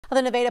Well,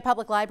 the Nevada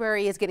Public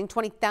Library is getting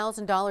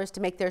 $20,000 to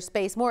make their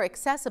space more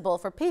accessible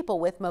for people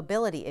with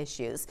mobility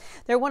issues.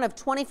 They're one of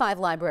 25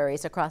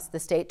 libraries across the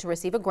state to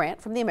receive a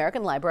grant from the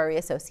American Library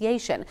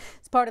Association.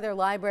 It's part of their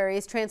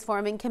library's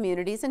Transforming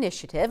Communities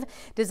initiative,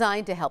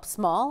 designed to help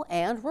small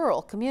and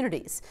rural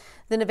communities.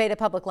 The Nevada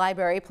Public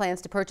Library plans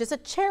to purchase a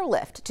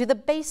chairlift to the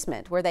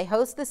basement where they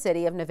host the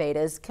City of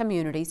Nevada's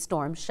Community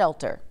Storm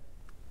Shelter.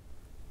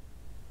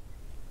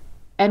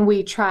 And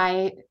we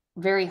try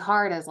very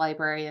hard as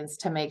librarians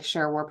to make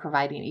sure we're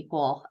providing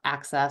equal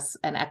access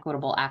and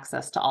equitable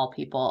access to all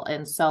people.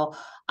 And so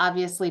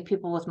obviously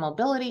people with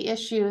mobility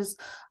issues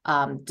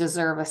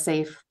deserve a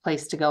safe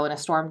place to go in a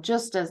storm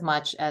just as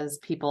much as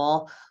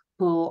people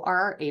who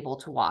are able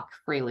to walk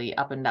freely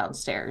up and down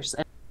stairs.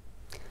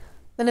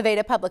 The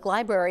Nevada Public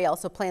Library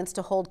also plans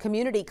to hold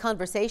community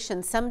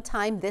conversations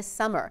sometime this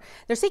summer.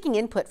 They're seeking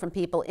input from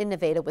people in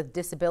Nevada with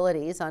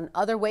disabilities on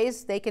other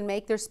ways they can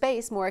make their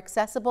space more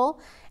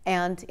accessible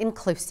and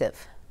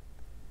inclusive.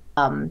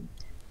 And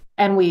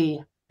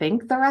we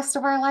think the rest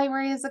of our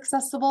library is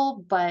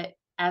accessible, but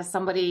as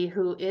somebody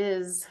who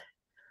is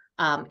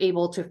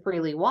able to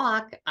freely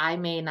walk, I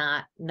may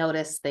not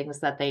notice things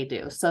that they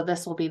do. So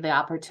this will be the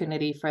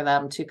opportunity for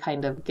them to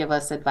kind of give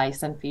us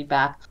advice and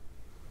feedback.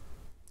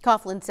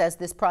 Coughlin says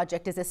this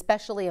project is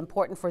especially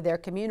important for their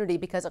community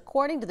because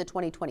according to the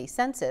 2020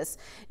 census,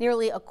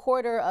 nearly a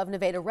quarter of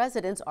Nevada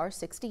residents are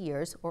 60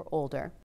 years or older.